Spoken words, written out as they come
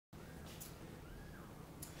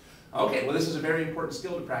Okay, well this is a very important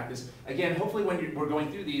skill to practice. Again, hopefully when we're going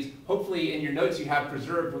through these, hopefully in your notes you have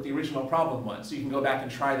preserved what the original problem was, so you can go back and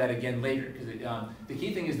try that again later. Because the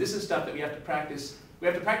key thing is this is stuff that we have to practice. We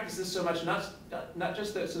have to practice this so much, not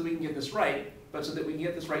just so that we can get this right, but so that we can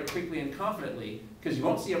get this right quickly and confidently, because you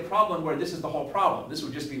won't see a problem where this is the whole problem. This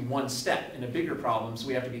would just be one step in a bigger problem, so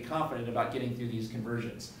we have to be confident about getting through these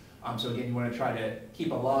conversions. So again, you want to try to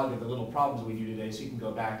keep a log of the little problems we do today so you can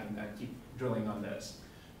go back and keep drilling on those.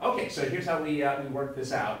 Okay, so here's how we work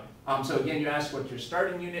this out. So again, you ask what's your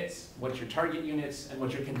starting units, what's your target units, and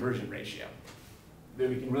what's your conversion ratio. Then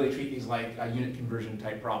we can really treat these like unit conversion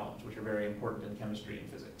type problems, which are very important in chemistry and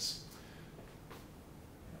physics.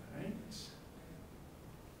 All right.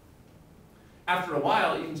 After a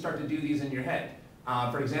while, you can start to do these in your head.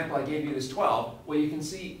 For example, I gave you this 12. Well, you can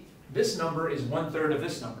see this number is 1/3 of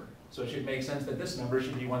this number. So it should make sense that this number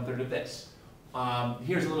should be 1/3 of this.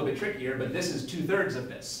 Here's a little bit trickier, but this is 2/3 of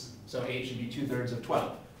this. So 8 should be 2/3 of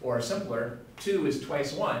 12. Or simpler, 2 is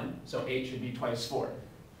twice 1, so 8 should be twice 4.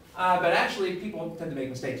 But actually, people tend to make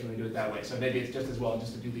mistakes when they do it that way. So maybe it's just as well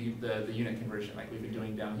just to do the unit conversion like we've been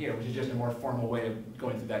doing down here, which is just a more formal way of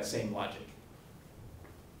going through that same logic.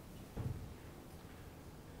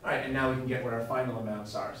 All right, and now we can get what our final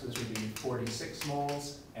amounts are. So this would be 46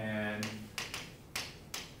 moles and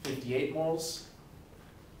 58 moles.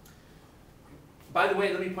 By the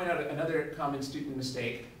way, let me point out another common student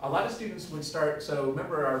mistake. A lot of students would start, so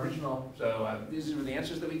remember our original, these were the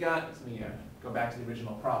answers that we got. Let me go back to the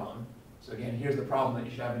original problem. So again, here's the problem that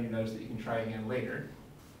you should have in your notes that you can try again later.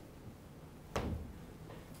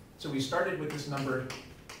 So we started with this number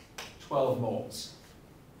 12 moles.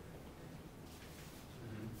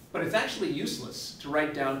 But it's actually useless to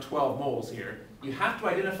write down 12 moles here. You have to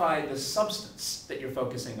identify the substance that you're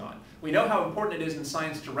focusing on. We know how important it is in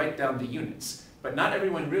science to write down the units, but not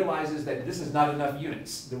everyone realizes that this is not enough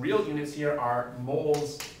units. The real units here are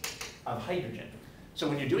moles of hydrogen. So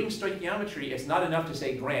when you're doing stoichiometry, it's not enough to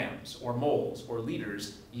say grams or moles or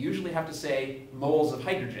liters. You usually have to say moles of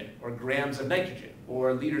hydrogen or grams of nitrogen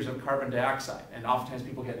or liters of carbon dioxide. And oftentimes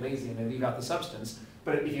people get lazy and they leave out the substance.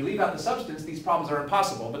 But if you leave out the substance, these problems are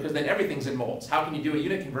impossible because then everything's in moles. How can you do a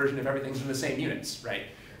unit conversion if everything's in the same units, right?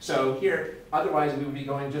 So here, otherwise we would be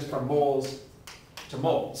going just from moles to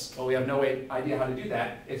moles. Well, we have no idea how to do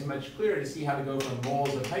that. It's much clearer to see how to go from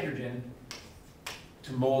moles of hydrogen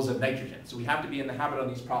to moles of nitrogen. So we have to be in the habit on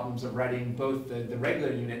these problems of writing both the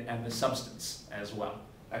regular unit and the substance as well.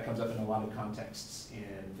 That comes up in a lot of contexts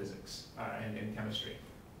in physics and in chemistry.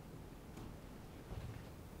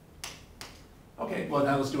 Okay, well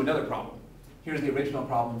now let's do another problem. Here's the original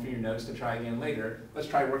problem for your notes to try again later. Let's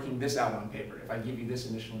try working this out on paper. If I give you this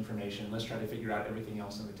initial information, let's try to figure out everything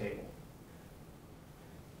else in the table.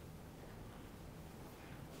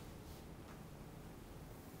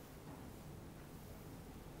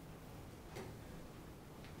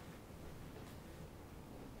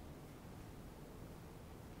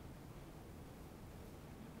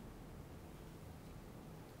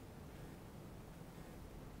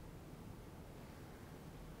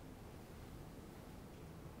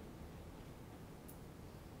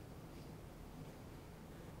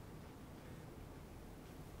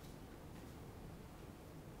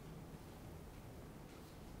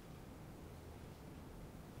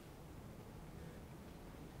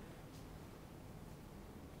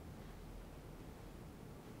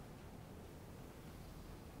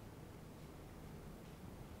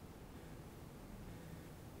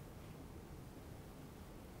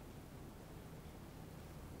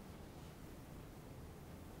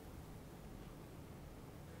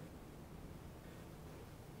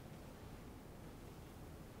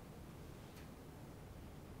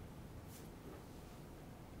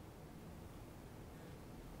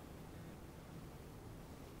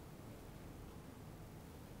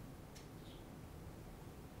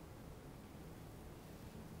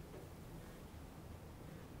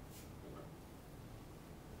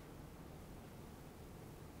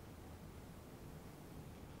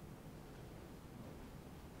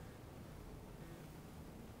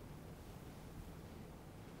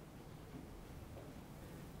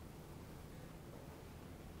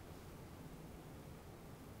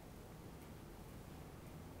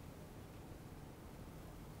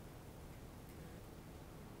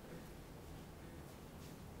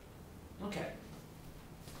 Okay.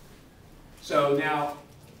 So now,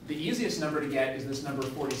 the easiest number to get is this number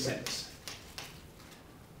 46.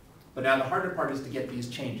 But now the harder part is to get these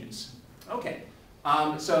changes. Okay,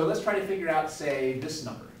 so let's try to figure out, say, this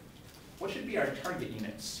number. What should be our target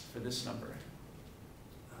units for this number?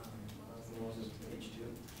 Moles of H2.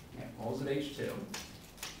 Yeah, moles of H2.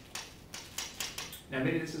 Now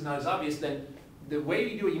maybe this is not as obvious, then the way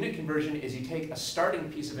you do a unit conversion is you take a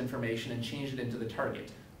starting piece of information and change it into the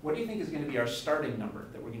target. What do you think is going to be our starting number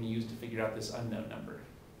that we're going to use to figure out this unknown number?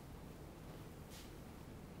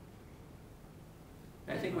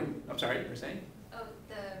 I think when, I'm sorry, you were saying? Oh,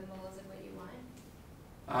 the moles of what you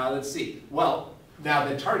want? Let's see. Well, now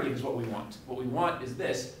the target is what we want. What we want is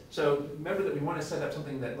this. So remember that we want to set up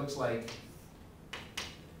something that looks like,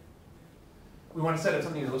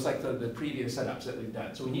 the previous setups that we've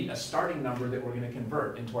done. So we need a starting number that we're going to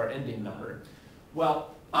convert into our ending number.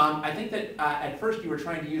 Well, I think that at first you were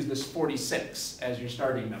trying to use this 46 as your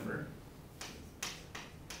starting number.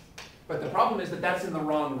 But the problem is that that's in the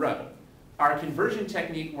wrong row. Our conversion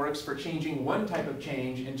technique works for changing one type of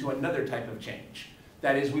change into another type of change.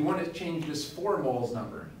 That is, we want to change this 4 moles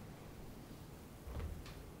number.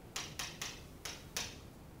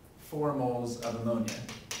 4 moles of ammonia.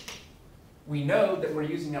 We know that we're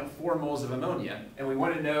using up 4 moles of ammonia, and we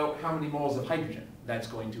want to know how many moles of hydrogen that's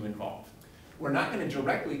going to involve. We're not going to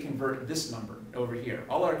directly convert this number over here.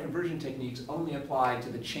 All our conversion techniques only apply to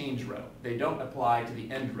the change row. They don't apply to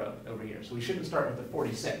the end row over here. So we shouldn't start with the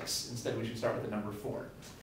 46. Instead, we should start with the number 4.